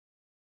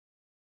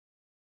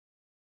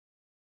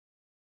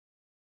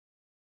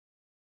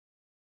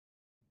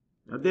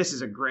Now, this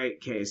is a great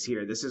case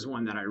here. This is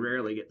one that I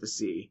rarely get to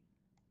see.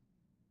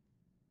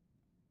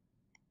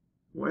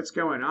 What's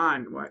going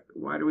on? What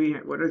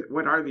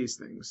are these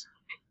things?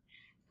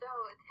 So,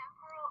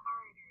 temporal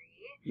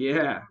artery.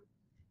 Yeah.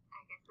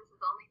 I guess this is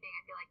the only thing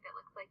I feel like that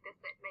looks like this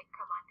that might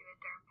come onto a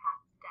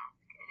dermpath's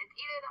desk. And it's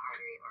either the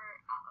artery or,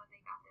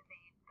 they got the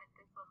vein, but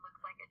this one looks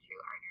like a true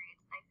artery.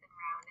 It's nice and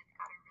round. It's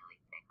got a really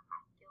thick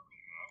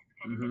vascularis,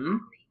 kind of in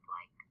that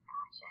leaf-like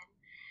fashion.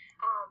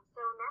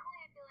 So normally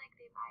I feel like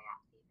they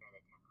biopsy for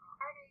the temporal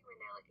artery when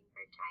they're looking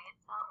for giant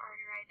cell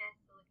arteritis,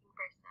 so looking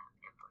for some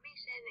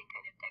inflammation and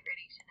kind of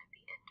degradation of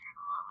the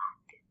internal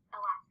elastic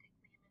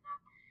lamina.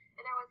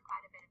 And there was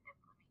quite a bit of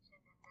inflammation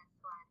in this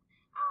one,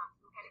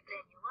 some kind of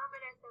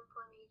granulomatous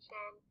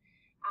inflammation,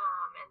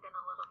 and then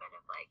a little bit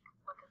of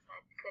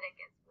lymphocytic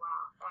as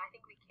well. So I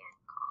think we can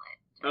call it.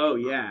 Oh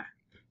yeah.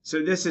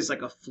 So this is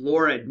like a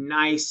florid,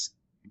 nice,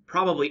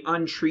 probably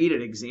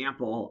untreated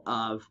example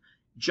of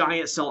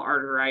giant cell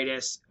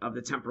arteritis of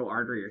the temporal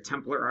artery, or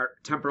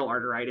temporal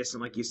arteritis.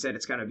 And like you said,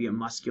 it's got to be a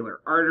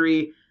muscular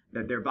artery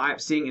that they're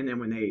biopsying. And then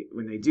when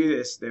they do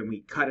this, then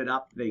we cut it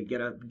up. They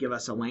give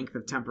us a length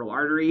of temporal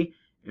artery,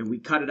 and we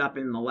cut it up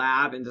in the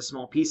lab into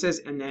small pieces,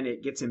 and then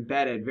it gets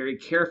embedded very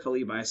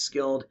carefully by a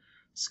skilled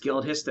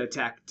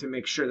histotech to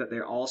make sure that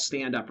they all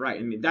stand upright.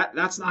 I mean,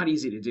 that's not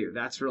easy to do.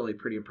 That's really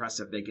pretty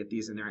impressive. They get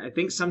these in there. I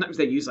think sometimes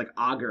they use like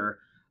agar,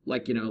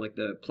 like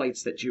the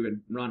plates that you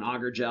would run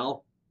agar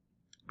gel.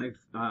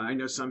 I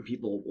know some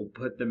people will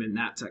put them in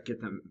that to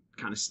get them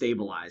kind of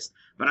stabilized,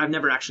 but I've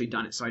never actually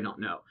done it, so I don't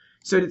know.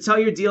 So to tell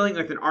you're dealing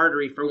with an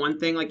artery, for one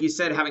thing, like you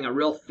said, having a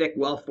real thick,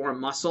 well-formed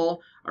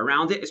muscle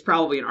around it is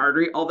probably an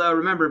artery. Although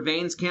remember,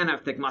 veins can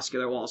have thick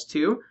muscular walls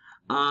too.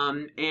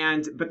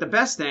 But the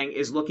best thing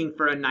is looking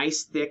for a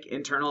nice, thick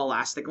internal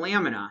elastic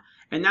lamina.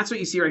 And that's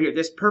what you see right here.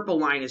 This purple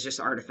line is just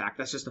artifact.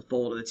 That's just a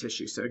fold of the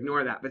tissue, so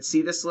ignore that. But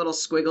see this little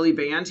squiggly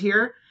band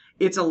here?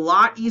 It's a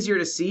lot easier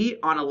to see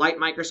on a light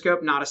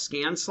microscope, not a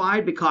scan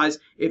slide, because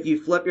if you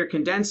flip your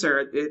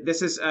condenser,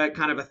 this is a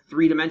kind of a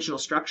three-dimensional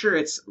structure.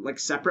 It's like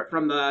separate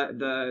from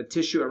the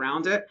tissue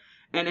around it.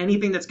 And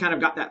anything that's kind of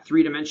got that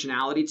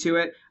three-dimensionality to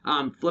it,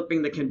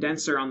 flipping the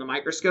condenser on the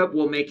microscope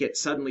will make it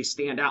suddenly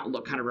stand out and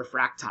look kind of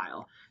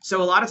refractile.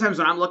 So a lot of times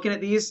when I'm looking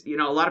at these, a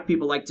lot of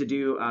people like to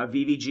do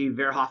VVG,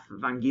 Verhoef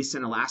van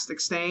Giessen elastic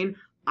stain.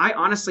 I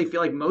honestly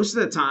feel like most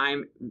of the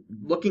time,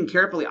 looking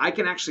carefully, I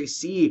can actually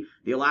see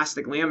the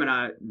elastic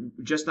lamina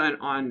just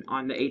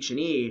on the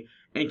H&E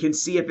and can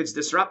see if it's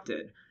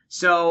disrupted.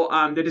 So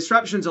the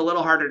disruption's a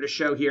little harder to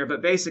show here,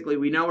 but basically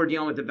we know we're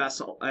dealing with the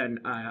vessel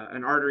and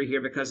an artery here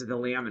because of the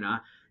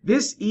lamina.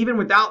 This, even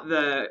without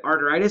the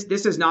arteritis,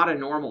 this is not a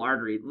normal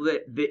artery.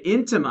 The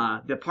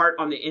intima, the part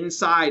on the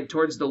inside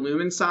towards the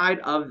lumen side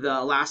of the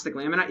elastic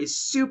lamina, is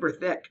super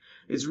thick.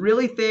 It's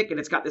really thick, and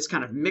it's got this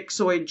kind of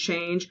myxoid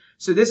change.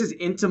 So this is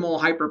intimal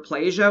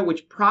hyperplasia,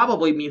 which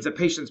probably means that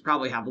patients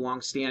probably have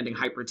long-standing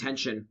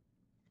hypertension,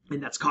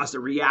 and that's caused a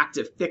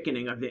reactive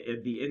thickening of the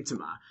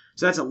intima.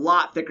 So that's a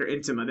lot thicker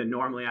intima than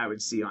normally I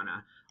would see on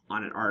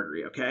an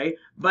artery, okay?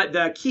 But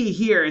the key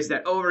here is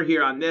that over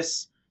here on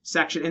this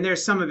section, and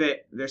there's some of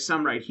it, there's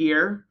some right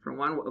here. For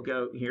one, we'll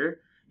go here.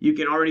 You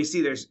can already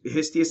see there's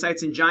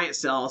histiocytes and giant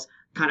cells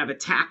kind of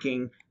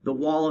attacking the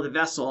wall of the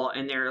vessel,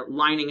 and they're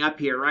lining up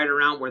here right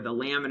around where the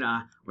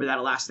lamina, where that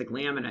elastic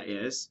lamina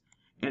is.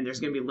 And there's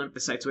going to be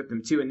lymphocytes with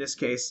them too in this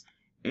case.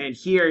 And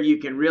here you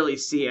can really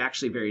see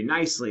actually very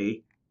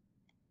nicely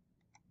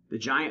the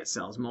giant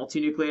cells,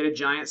 multinucleated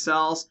giant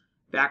cells,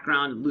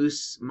 background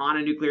loose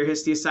mononuclear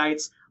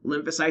histiocytes,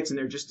 lymphocytes, and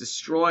they're just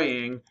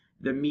destroying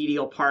the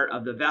medial part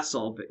of the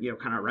vessel, but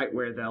kind of right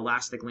where the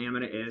elastic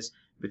lamina is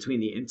between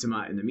the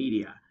intima and the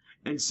media.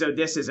 And so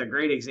this is a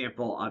great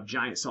example of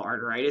giant cell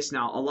arteritis.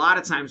 Now, a lot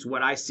of times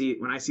what I see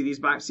when I see these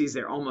biopsies,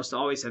 they almost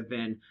always have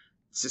been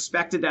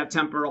suspected to have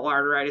temporal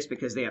arteritis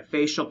because they have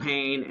facial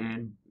pain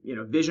and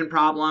vision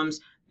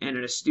problems, and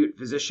an astute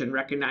physician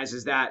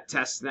recognizes that,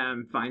 tests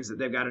them, finds that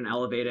they've got an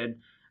elevated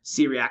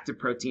C-reactive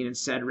protein and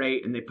SED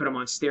rate, and they put them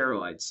on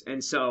steroids.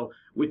 And so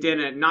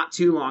within not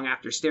too long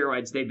after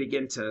steroids, they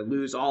begin to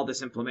lose all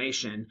this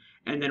inflammation.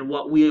 And then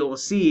what we will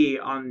see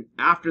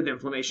after the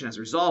inflammation has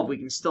resolved, we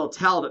can still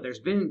tell that there's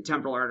been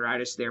temporal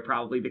arteritis there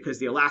probably because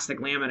the elastic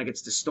lamina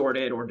gets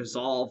distorted or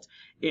dissolved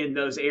in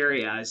those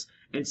areas.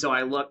 And so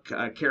I look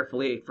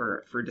carefully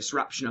for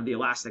disruption of the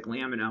elastic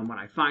lamina. And when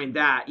I find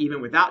that, even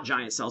without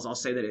giant cells, I'll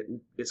say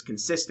that it's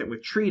consistent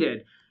with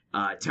treated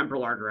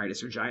temporal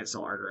arteritis or giant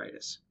cell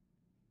arteritis.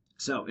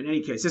 So in any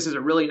case, this is a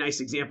really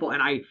nice example,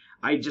 and I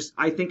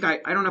think I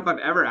don't know if I've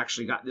ever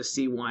actually got to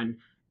see one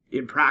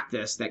in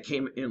practice that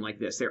came in like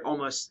this.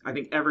 I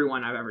think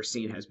everyone I've ever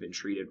seen has been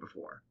treated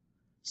before.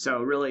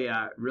 So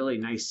really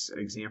nice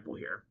example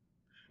here.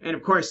 And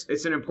of course,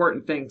 it's an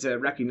important thing to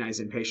recognize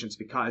in patients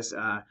because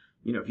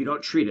if you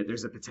don't treat it,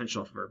 there's a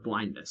potential for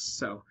blindness.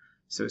 So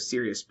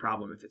serious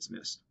problem if it's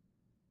missed.